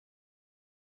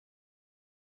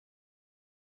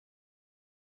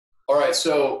All right,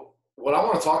 so what I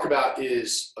want to talk about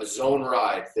is a zone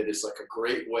ride that is like a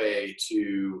great way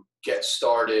to get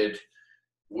started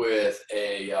with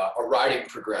a riding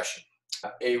progression.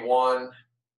 A1,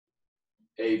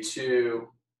 A2,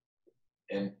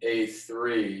 and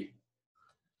A3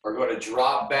 are going to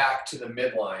drop back to the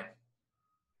midline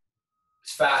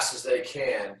as fast as they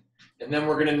can. And then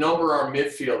we're going to number our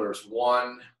midfielders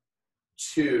 1,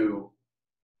 2,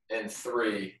 and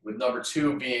 3, with number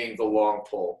 2 being the long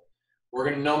pole. We're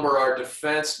going to number our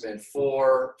defensemen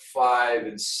 4, 5,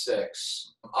 and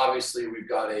 6. Obviously, we've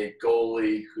got a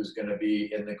goalie who's going to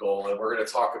be in the goal, and we're going to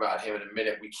talk about him in a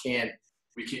minute. We can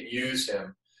use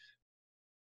him.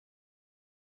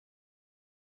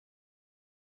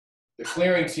 The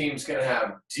clearing team's going to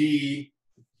have D,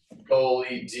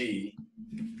 goalie, D.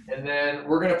 And then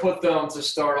we're going to put them to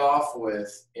start off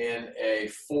with in a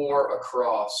 4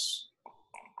 across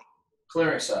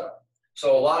clearing setup.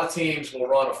 So a lot of teams will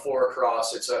run a 4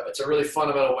 across. It's a really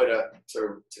fundamental way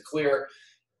to clear,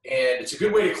 and it's a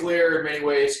good way to clear in many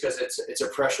ways because it's a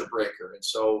pressure breaker. And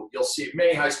so you'll see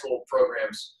many high school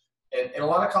programs and a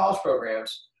lot of college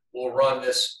programs will run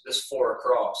this 4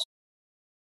 across.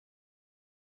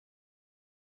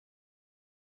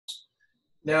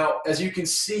 Now, as you can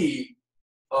see,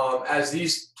 as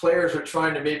these players are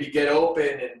trying to maybe get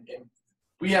open, and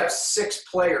we have 6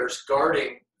 players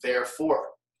guarding their 4.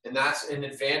 And that's an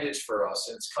advantage for us.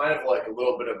 And it's kind of like a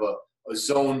little bit of a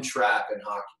zone trap in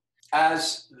hockey.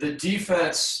 As the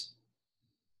defense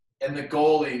and the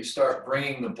goalie start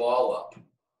bringing the ball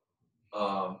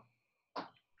up,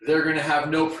 they're going to have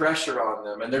no pressure on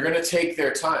them, and they're going to take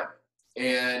their time.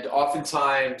 And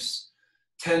oftentimes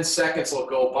 10 seconds will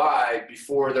go by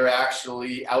before they're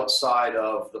actually outside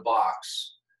of the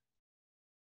box.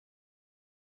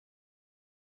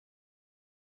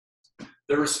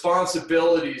 The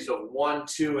responsibilities of 1,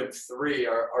 2, and 3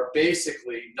 are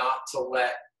basically not to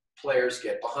let players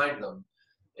get behind them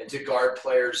and to guard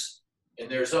players in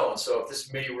their zone. So if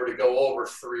this midi were to go over,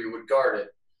 3 would guard it.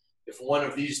 If one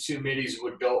of these 2 middies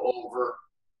would go over,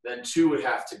 then 2 would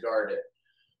have to guard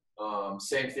it.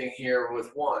 Same thing here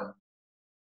with 1.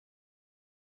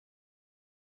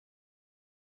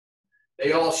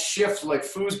 They all shift like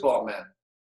foosball men.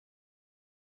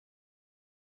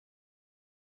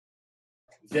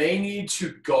 They need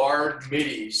to guard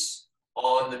middies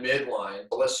on the midline.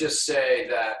 Let's just say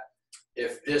that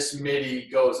if this midi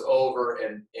goes over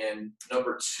and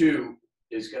number 2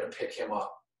 is going to pick him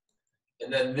up,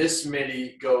 and then this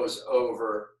midi goes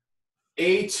over,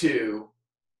 A2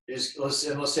 is, let's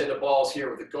say the ball's here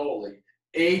with the goalie,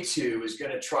 A2 is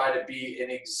going to try to be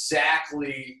in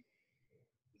exactly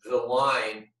the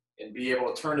line and be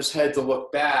able to turn his head to look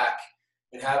back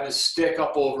and have his stick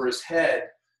up over his head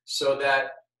so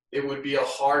that it would be a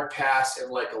hard pass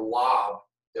and like a lob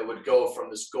that would go from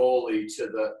this goalie to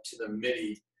the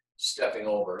midi stepping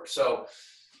over. So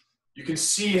you can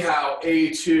see how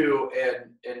A2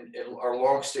 and our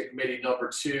long stick midi number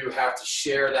 2 have to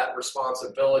share that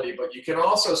responsibility. But you can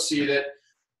also see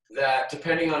that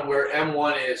depending on where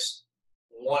M1 is,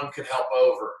 1 could help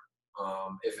over.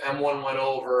 If M1 went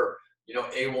over,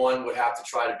 A1 would have to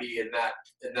try to be in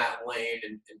that lane,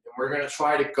 and we're going to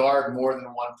try to guard more than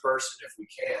 1 person if we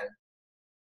can.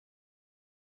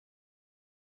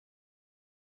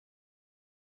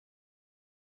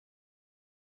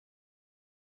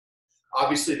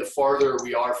 Obviously, the farther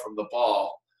we are from the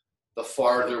ball, the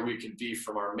farther we can be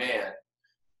from our man.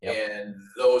 Yep. And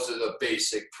those are the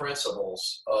basic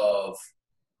principles of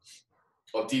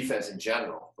defense in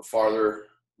general. The farther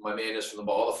my man is from the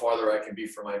ball, the farther I can be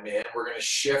from my man. We're going to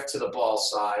shift to the ball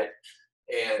side,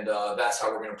 and that's how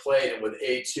we're going to play it. And with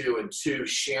A2 and 2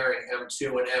 sharing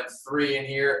M2 and M3 in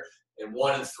here, and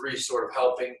 1 and 3 sort of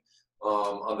helping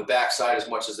on the backside as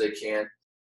much as they can.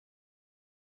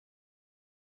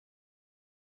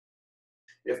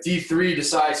 If D3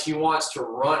 decides he wants to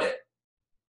run it,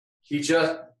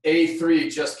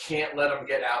 A3 just can't let him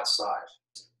get outside.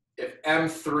 If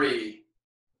M3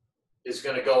 is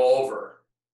going to go over,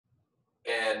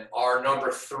 and our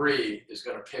number 3 is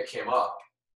going to pick him up,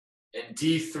 and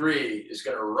D3 is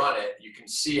going to run it, you can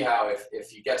see how if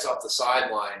he gets up the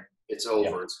sideline, it's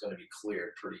over. Yep. It's going to be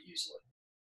cleared pretty easily.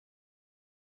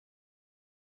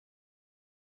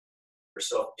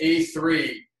 So if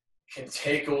A3 can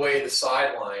take away the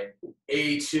sideline,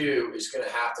 A2 is going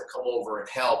to have to come over and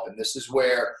help. And this is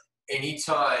where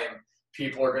anytime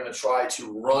people are going to try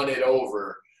to run it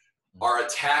over, our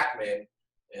attackmen,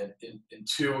 and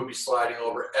 2 would be sliding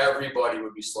over, everybody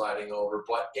would be sliding over,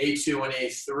 but A2 and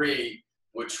A3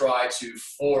 would try to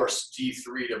force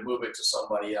D3 to move it to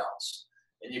somebody else.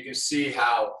 And you can see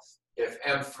how if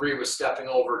M3 was stepping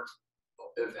over,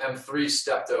 if M3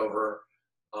 stepped over,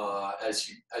 as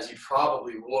you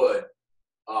probably would,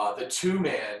 the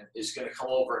 2-man is going to come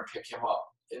over and pick him up.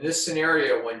 In this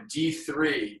scenario, when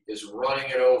D3 is running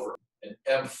it over and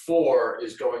M4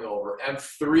 is going over,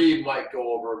 M3 might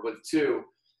go over with 2.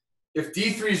 If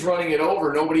D3 is running it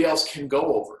over, nobody else can go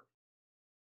over.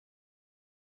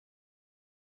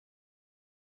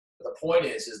 The point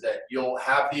is that you'll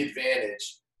have the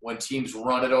advantage when teams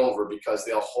run it over because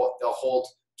they'll hold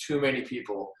too many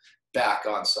people back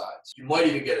on sides. You might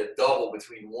even get a double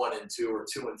between 1 and 2 or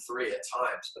 2 and 3 at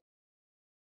times.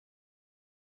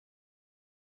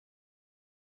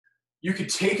 You could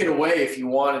take it away if you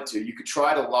wanted to. You could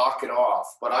try to lock it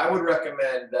off. But I would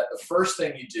recommend that the first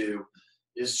thing you do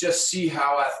is just see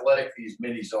how athletic these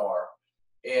middies are.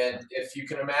 And if you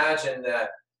can imagine that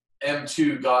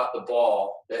M2 got the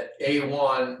ball, that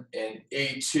A1 and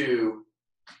A2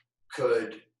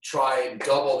 could try and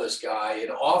double this guy. And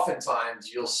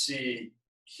oftentimes you'll see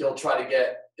he'll try to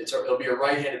get, it'll be a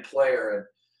right-handed player, and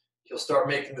he'll start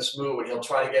making this move and he'll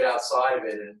try to get outside of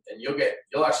it, and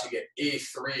you'll actually get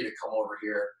A3 to come over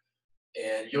here,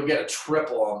 and you'll get a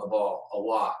triple on the ball a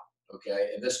lot,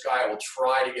 okay? And this guy will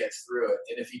try to get through it.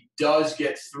 And if he does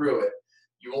get through it,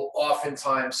 you will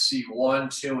oftentimes see 1,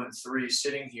 2, and 3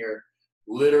 sitting here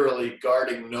literally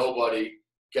guarding nobody,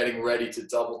 getting ready to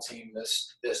double team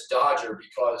this dodger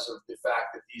because of the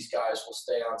fact that these guys will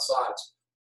stay on sides.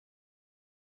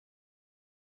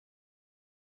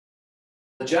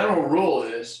 The general rule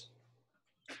is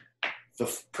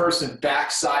the person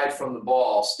backside from the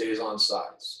ball stays on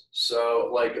sides. So,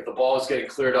 like, if the ball is getting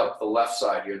cleared up the left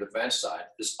side here, the bench side,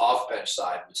 this off-bench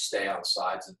side would stay on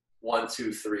sides, and 1,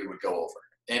 2, 3 would go over.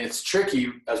 And it's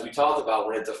tricky, as we talked about,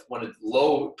 when a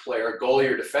low player, goalie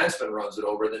or defenseman runs it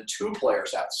over, then 2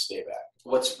 players have to stay back.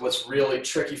 What's really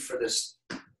tricky for this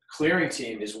clearing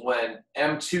team is when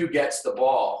M2 gets the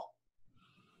ball,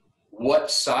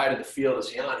 what side of the field is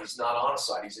he on? He's not on a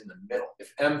side. He's in the middle.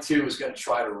 If M2 is going to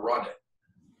try to run it,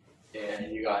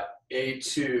 and you got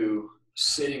A2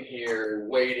 sitting here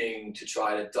waiting to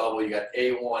try to double, you got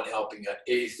A1 helping, you got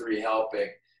A3 helping,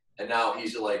 and now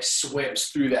he's like swims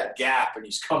through that gap and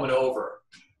he's coming over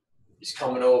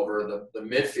the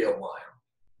midfield line.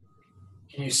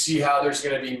 Can you see how there's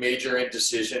going to be major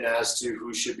indecision as to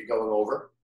who should be going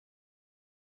over?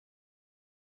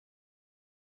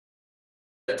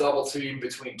 A double team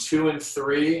between 2 and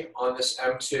 3 on this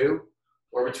M2,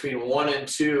 or between 1 and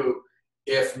 2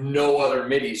 if no other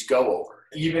middies go over.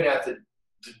 Even at the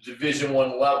Division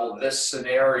I level, this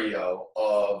scenario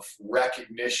of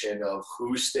recognition of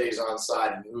who stays on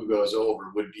side and who goes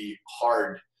over would be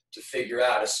hard to figure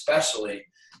out, especially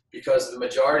because the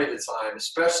majority of the time,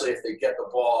 especially if they get the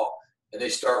ball and they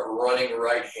start running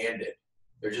right-handed,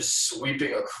 they're just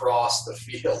sweeping across the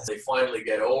field. They finally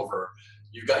get over.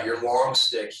 You've got your long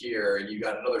stick here, and you've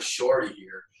got another shorty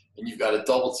here, and you've got a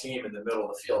double team in the middle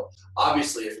of the field.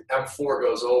 Obviously, if M4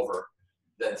 goes over,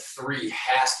 then 3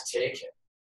 has to take him.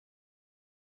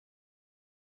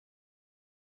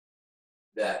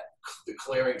 That the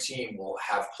clearing team will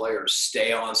have players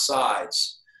stay on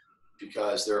sides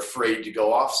because they're afraid to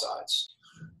go off sides.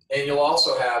 And you'll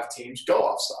also have teams go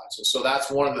off sides. And so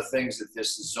that's one of the things that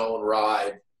this zone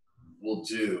ride will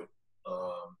do,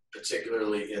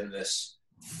 particularly in this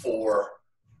 4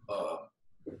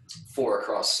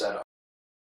 across setup.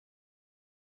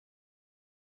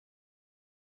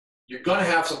 You're going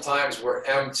to have some times where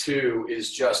M2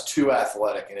 is just too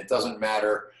athletic, and it doesn't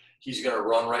matter. He's going to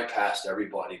run right past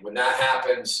everybody. When that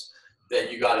happens,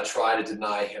 then you got to try to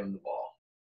deny him the ball.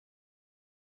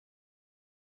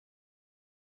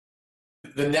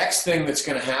 The next thing that's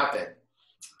going to happen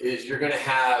is you're going to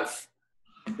have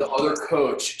the other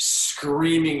coach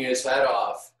screaming his head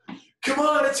off, "Come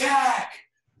on, attack!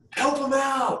 Help him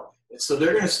out!" And so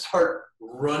they're going to start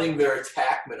running their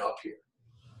attackmen up here.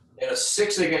 And a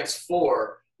 6 against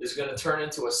 4 is going to turn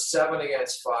into a 7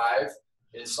 against 5,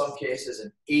 in some cases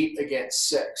an 8 against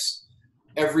 6.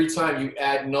 Every time you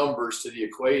add numbers to the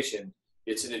equation,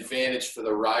 it's an advantage for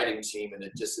the riding team and a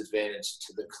disadvantage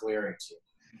to the clearing team.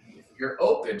 If you're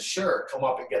open, sure, come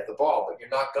up and get the ball, but you're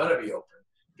not going to be open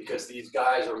because these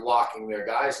guys are locking their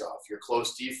guys off. Your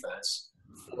close defense,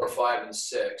 4, 5, and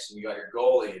 6, and you got your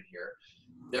goalie in here,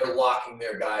 they're locking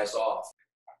their guys off.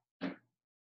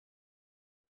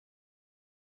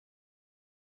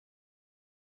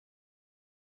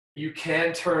 You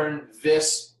can turn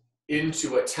this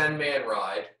into a 10-man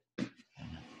ride,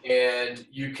 and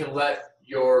you can let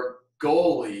your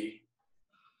goalie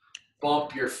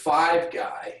bump your 5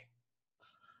 guy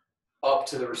up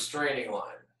to the restraining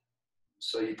line.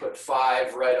 So you put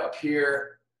 5 right up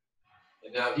here,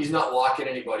 And now he's not locking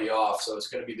anybody off, so it's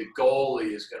going to be the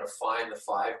goalie is going to find the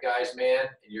 5 guys man,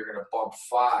 and you're going to bump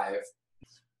 5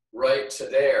 right to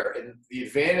there. And the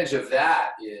advantage of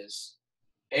that is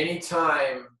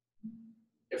anytime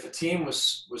if a team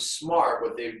was smart,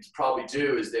 what they'd probably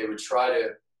do is they would try to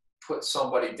put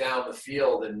somebody down the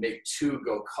field and make 2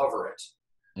 go cover it.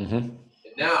 Mm-hmm.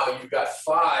 And now you've got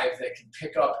 5 that can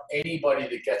pick up anybody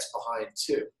that gets behind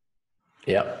 2.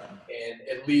 Yep. And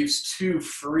it leaves 2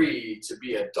 free to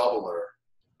be a doubler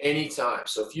anytime.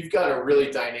 So if you've got a really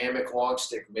dynamic long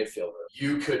stick midfielder,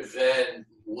 you could then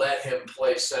let him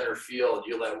play center field.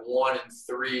 You let 1 and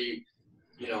 3,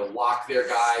 lock their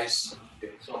guys.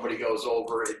 If somebody goes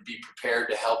over, and be prepared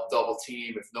to help double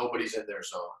team if nobody's in their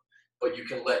zone. But you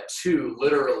can let 2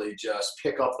 literally just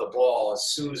pick up the ball as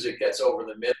soon as it gets over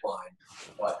the midline.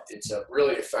 But it's a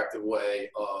really effective way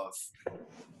of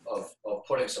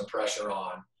putting some pressure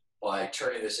on by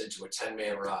turning this into a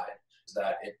 10-man ride.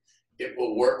 That it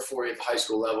will work for you at the high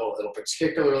school level. It'll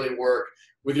particularly work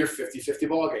with your 50-50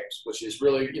 ball games, which is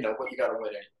really, what you got to win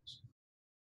anyways.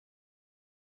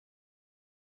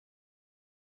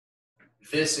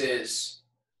 This is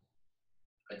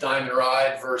a diamond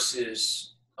ride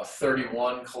versus a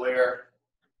 31 clear,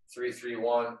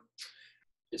 3-3-1.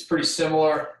 It's pretty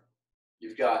similar.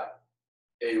 You've got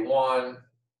A1,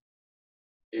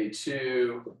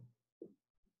 A2,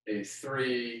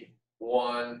 A3,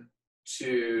 1,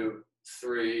 2,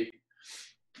 3.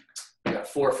 You got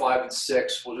 4, 5, and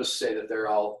 6. We'll just say that they're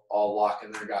all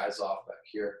locking their guys off back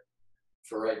here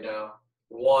for right now.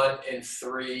 1 and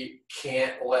 3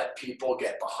 can't let people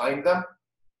get behind them.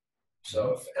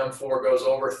 So if M4 goes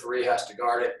over, 3 has to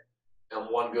guard it.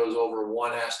 M1 goes over,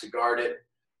 1 has to guard it.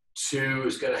 2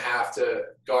 is going to have to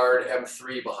guard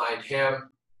M3 behind him.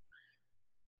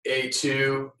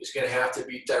 A2 is going to have to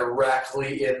be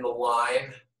directly in the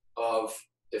line of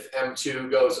if M2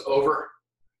 goes over.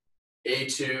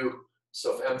 A2,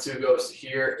 so if M2 goes to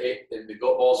here, and the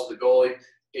ball's with the goalie,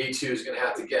 A2 is going to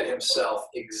have to get himself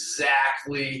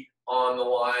exactly on the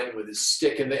line with his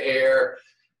stick in the air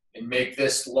and make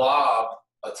this lob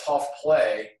a tough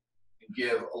play and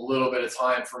give a little bit of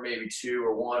time for maybe 2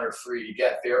 or 1 or 3 to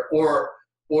get there, or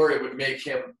it would make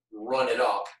him run it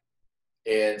up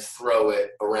and throw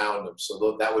it around him.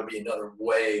 So that would be another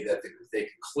way that they can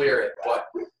clear it.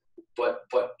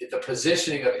 But the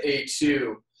positioning of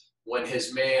A2 when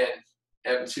his man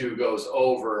M2 goes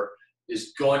over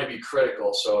is going to be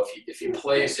critical. So if he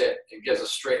plays it and gives a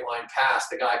straight line pass,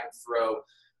 the guy can throw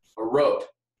a rope.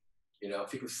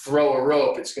 If he can throw a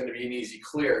rope, it's going to be an easy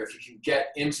clear. If you can get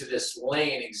into this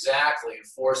lane exactly and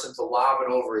force him to lob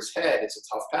it over his head, it's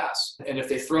a tough pass. And if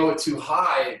they throw it too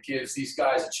high, it gives these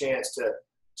guys a chance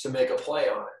to make a play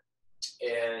on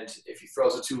it. And if he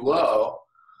throws it too low,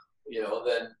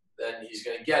 then he's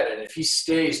going to get it. And if he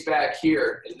stays back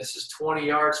here, and this is 20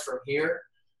 yards from here,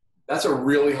 that's a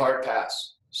really hard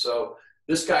pass. So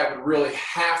this guy would really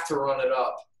have to run it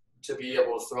up to be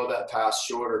able to throw that pass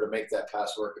shorter to make that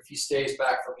pass work. If he stays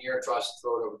back from here and tries to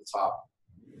throw it over the top,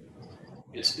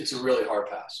 it's a really hard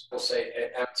pass. We'll say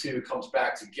M2 comes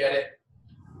back to get it,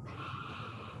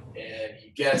 and he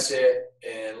gets it,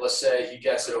 and let's say he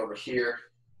gets it over here.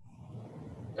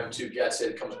 M2 gets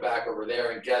it, comes back over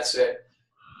there and gets it.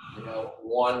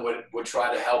 1 would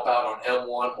try to help out on M1,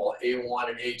 while A1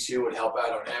 and A2 would help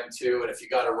out on M2. And if you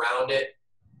got around it,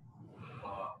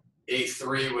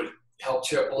 A3 would help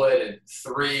triple it, and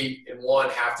 3 and 1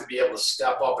 have to be able to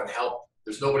step up and help.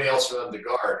 There's nobody else for them to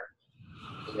guard.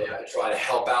 So they have to try to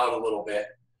help out a little bit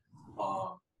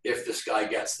if this guy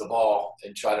gets the ball,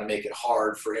 and try to make it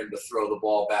hard for him to throw the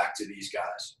ball back to these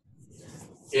guys.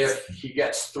 If he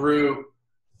gets through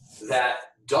that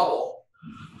double,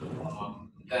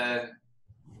 then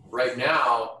right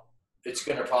now it's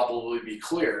going to probably be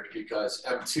cleared because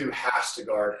M2 has to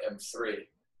guard M3.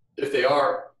 If they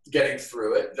are getting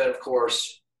through it, then of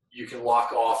course you can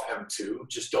lock off M2.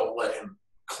 Just don't let him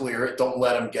clear it. Don't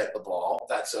let him get the ball.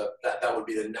 That would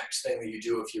be the next thing that you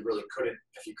do if you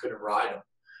couldn't ride him.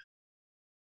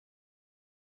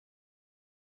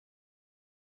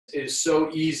 It is so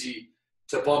easy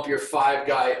to bump your 5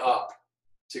 guy up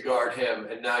to guard him,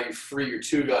 and now you free your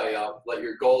 2 guy up, let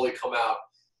your goalie come out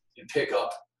and pick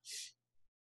up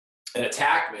an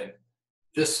attackman.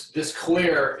 This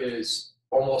clear is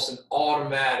almost an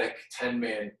automatic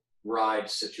 10-man ride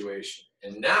situation.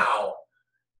 And now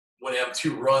when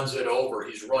M2 runs it over,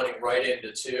 he's running right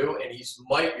into 2, and he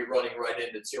might be running right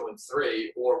into 2 and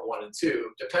 3 or 1 and 2,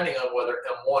 depending on whether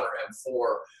M1 or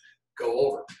M4 go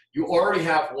over. You already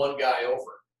have 1 guy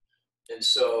over. And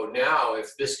so now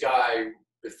if this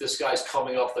guy's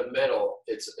coming up the middle,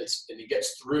 and he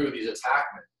gets through these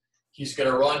attackmen, he's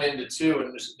going to run into 2,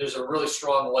 and there's a really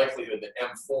strong likelihood that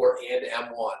M4 and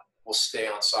M1 will stay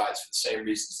on sides for the same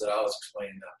reasons that I was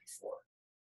explaining that before.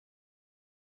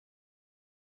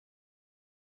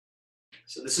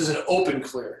 So this is an open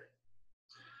clear.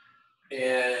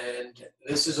 And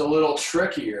this is a little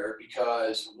trickier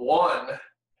because 1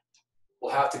 will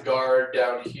have to guard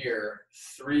down here,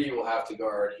 3 will have to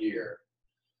guard here,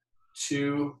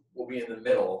 2 will be in the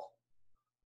middle,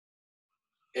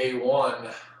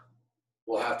 A1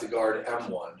 will have to guard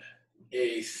M1,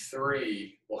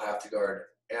 A3 will have to guard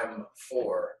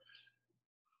M4,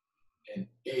 and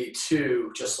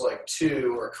A2, just like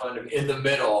 2, are kind of in the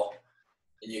middle,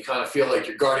 and you kind of feel like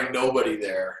you're guarding nobody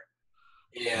there.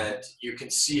 And you can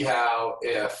see how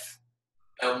if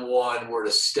M1 were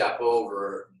to step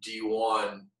over,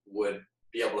 D1 would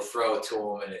be able to throw it to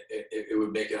him, and it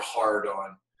would make it hard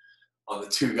on the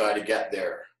 2 guy to get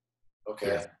there. Okay.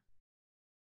 Yeah.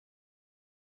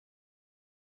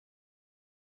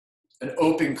 An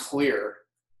open clear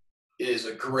is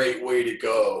a great way to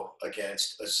go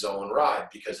against a zone ride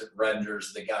because it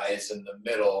renders the guys in the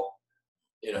middle,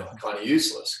 kind of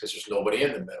useless because there's nobody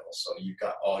in the middle. So you've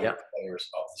got all your players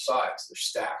up the sides. They're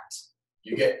stacked.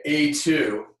 You get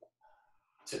A2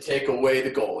 to take away the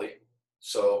goalie.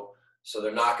 So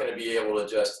they're not going to be able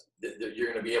to they're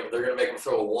going to make them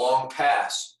throw a long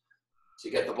pass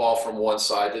to get the ball from one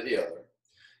side to the other.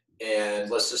 And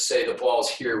let's just say the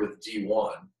ball's here with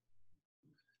D1.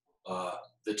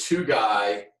 The 2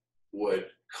 guy would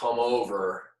come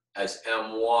over as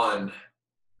M1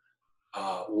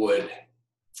 would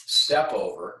step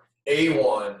over.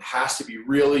 A1 has to be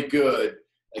really good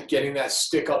at getting that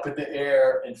stick up in the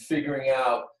air and figuring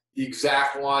out the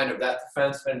exact line of that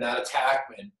defenseman, that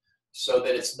attackman, so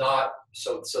that it's not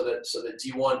so that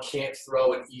D1 can't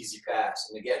throw an easy pass.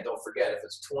 And again, don't forget, if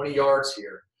it's 20 yards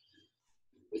here,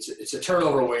 it's a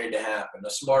turnover waiting to happen. A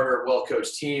smarter,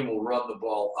 well-coached team will run the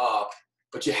ball up,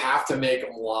 but you have to make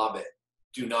them lob it.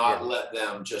 Do not let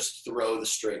them just throw the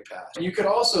straight pass. And you could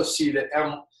also see that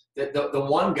the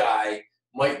 1 guy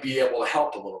might be able to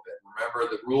help a little bit.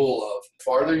 Remember the rule of the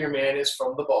farther your man is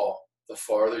from the ball, the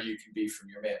farther you can be from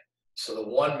your man. So the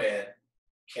 1 man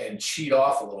can cheat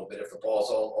off a little bit if the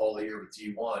ball's all here with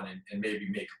D1 and maybe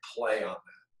make a play on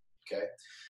that, okay?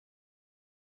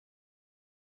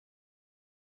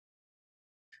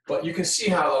 But you can see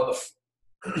how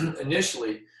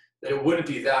initially that it wouldn't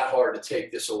be that hard to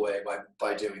take this away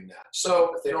by doing that.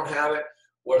 So if they don't have it,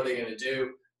 what are they going to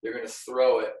do? They're going to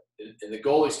throw it, and the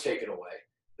goalie's taken away.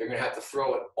 They're going to have to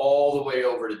throw it all the way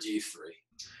over to D3.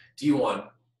 D1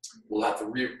 will have to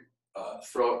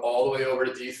throw it all the way over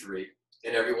to D3,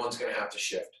 and everyone's going to have to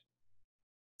shift.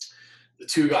 The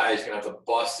 2 guys are going to have to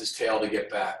bust his tail to get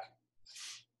back.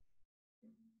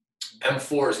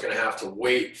 M4 is going to have to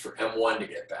wait for M1 to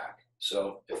get back.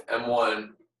 So if M1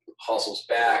 hustles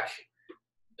back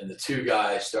and the 2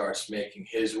 guys starts making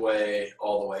his way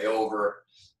all the way over,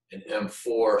 and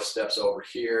M4 steps over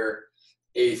here,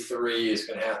 A3 is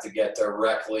going to have to get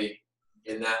directly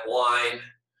in that line,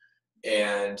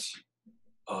 and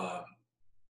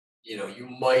you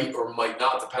might or might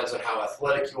not, depends on how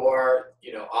athletic you are.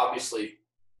 Obviously,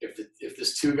 if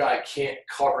this 2 guy can't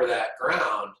cover that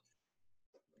ground,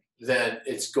 then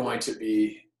it's going to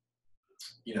be,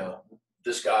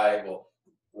 this guy will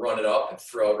run it up and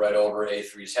throw it right over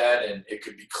A3's head, and it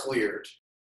could be cleared.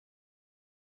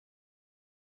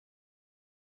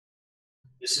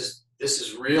 This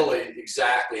is really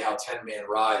exactly how 10-man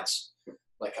rides,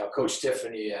 like how Coach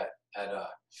Tiffany at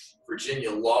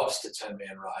Virginia loves to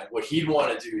 10-man ride. What he'd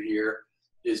want to do here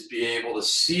is be able to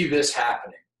see this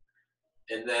happening,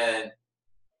 and then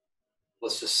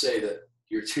let's just say that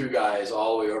your 2 guys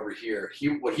all the way over here.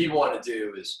 What he'd want to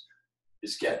do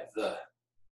is get the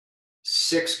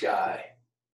 6 guy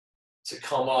to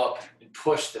come up and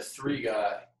push the 3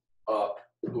 guy up,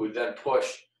 who would then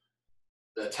push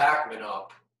the attackman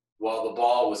up while the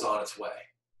ball was on its way.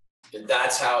 And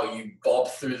that's how you bump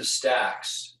through the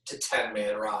stacks to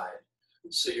 10-man ride.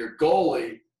 So your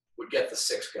goalie would get the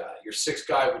 6 guy. Your 6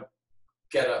 guy would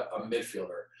get a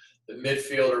midfielder. The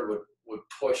midfielder would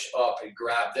push up and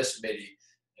grab this middie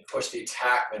and push the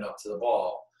attackman up to the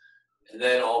ball. And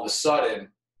then all of a sudden,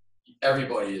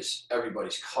 everybody's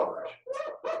covered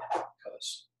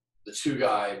because the 2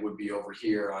 guy would be over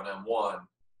here on M1,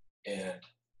 and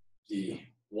the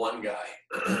 1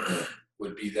 guy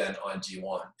would be then on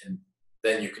D1. And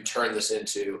then you can turn this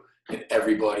into an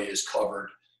everybody is covered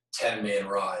 10-man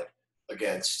ride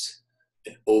against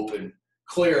an open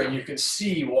clear. And you can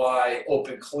see why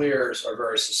open clears are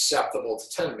very susceptible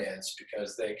to 10-mans,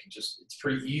 because they can it's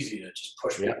pretty easy to just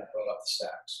push people right up the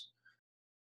stacks.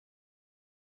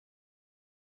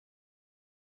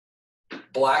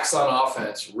 Black's on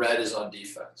offense, red is on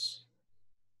defense.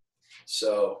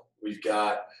 So we've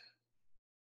got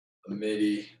a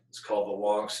midi, it's called the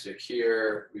long stick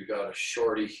here. We've got a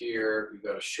shorty here. We've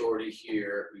got a shorty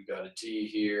here. We've got a D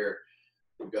here.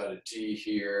 We've got a D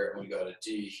here. And we've got a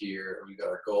D here. And we've got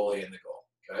our goalie in the goal.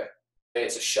 Okay?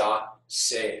 It's a shot,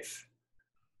 save.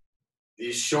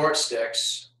 These short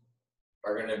sticks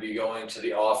are going to be going to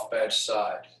the off bench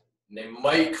side. And they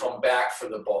might come back for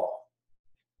the ball.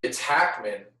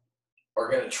 Attackmen are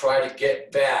going to try to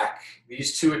get back.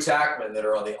 These two attackmen that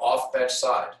are on the off bench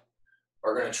side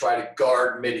are going to try to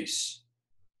guard middies,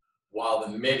 while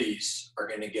the middies are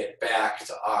going to get back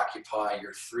to occupy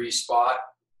your 3 spot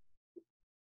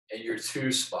and your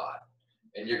 2 spot.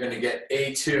 And you're going to get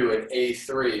A2 and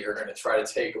A3 are going to try to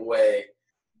take away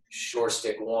short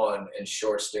stick 1 and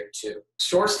short stick 2.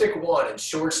 Short stick 1 and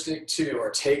short stick 2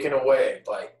 are taken away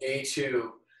by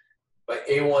A2, by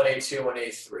A1, A2, and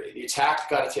A3. The attack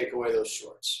got to take away those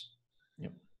shorts.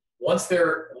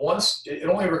 It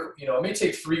only, it may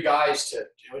take 3 guys to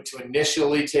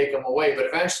initially take them away, but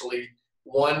eventually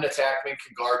one attackman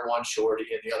can guard one shorty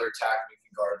and the other attackman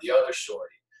can guard the other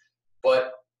shorty.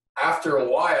 But after a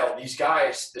while, these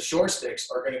guys, the short sticks,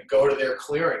 are going to go to their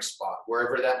clearing spot,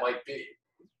 wherever that might be.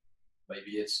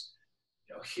 Maybe it's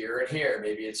here and here.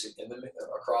 Maybe it's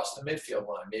across the midfield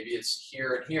line. Maybe it's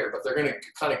here and here. But they're going to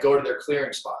kind of go to their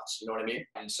clearing spots. You know what I mean?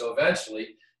 And so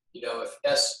eventually,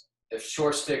 if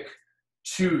short stick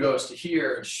 2 goes to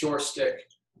here and short stick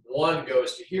 1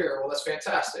 goes to here, well, that's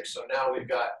fantastic. So now we've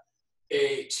got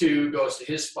A2 goes to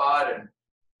his spot and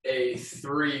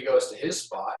A3 goes to his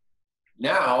spot.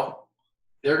 Now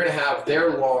they're going to have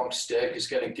their long stick is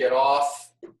going to get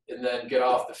off and then get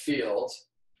off the field,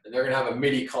 and they're going to have a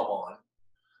midi come on.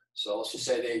 So let's just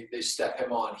say they step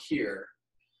him on here.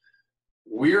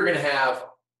 We're going to have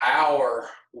our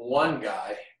 1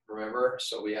 guy, remember?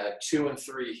 So we had 2 and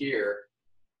 3 here.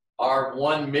 Our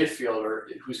 1 midfielder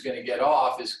who's going to get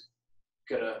off is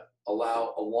going to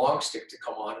allow a long stick to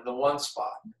come on in the 1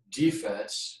 spot.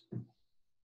 Defense,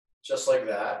 just like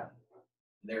that.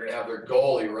 And they're going to have their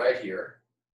goalie right here.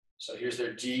 So here's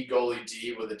their D, goalie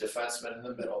D with a defenseman in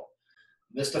the middle.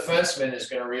 This defenseman is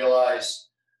going to realize,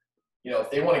 if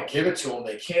they want to give it to him,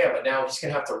 they can, but now he's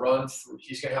going to have to run through.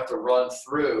 He's going to have to run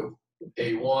through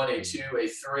A1, A2,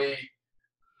 A3, and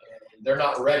they're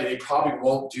not ready. They probably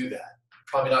won't do that.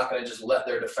 Probably not going to just let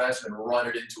their defenseman run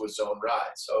it into a zone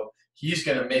ride. So he's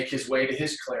going to make his way to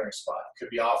his clearing spot. Could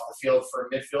be off the field for a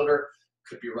midfielder.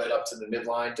 Could be right up to the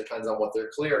midline. Depends on what they're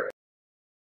clearing.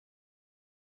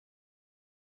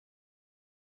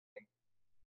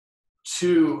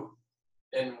 2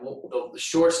 and the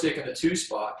short stick in the 2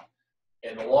 spot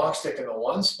and the long stick in the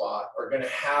 1 spot are going to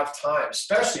have time,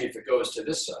 especially if it goes to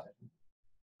this side.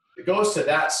 If it goes to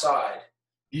that side,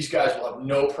 these guys will have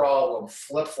no problem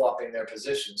flip-flopping their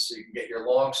positions so you can get your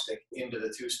long stick into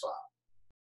the 2 spot.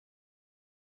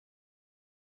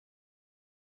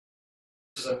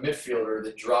 This is a midfielder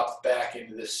that dropped back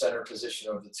into the center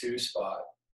position of the 2 spot,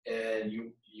 and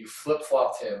you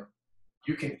flip-flopped him.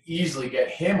 You can easily get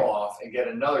him off and get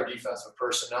another defensive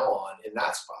personnel on in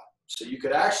that spot. So you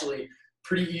could actually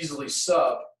pretty easily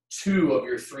sub 2 of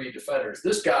your 3 defenders.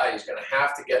 This guy is going to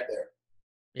have to get there.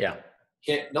 Yeah.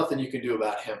 Nothing you can do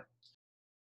about him.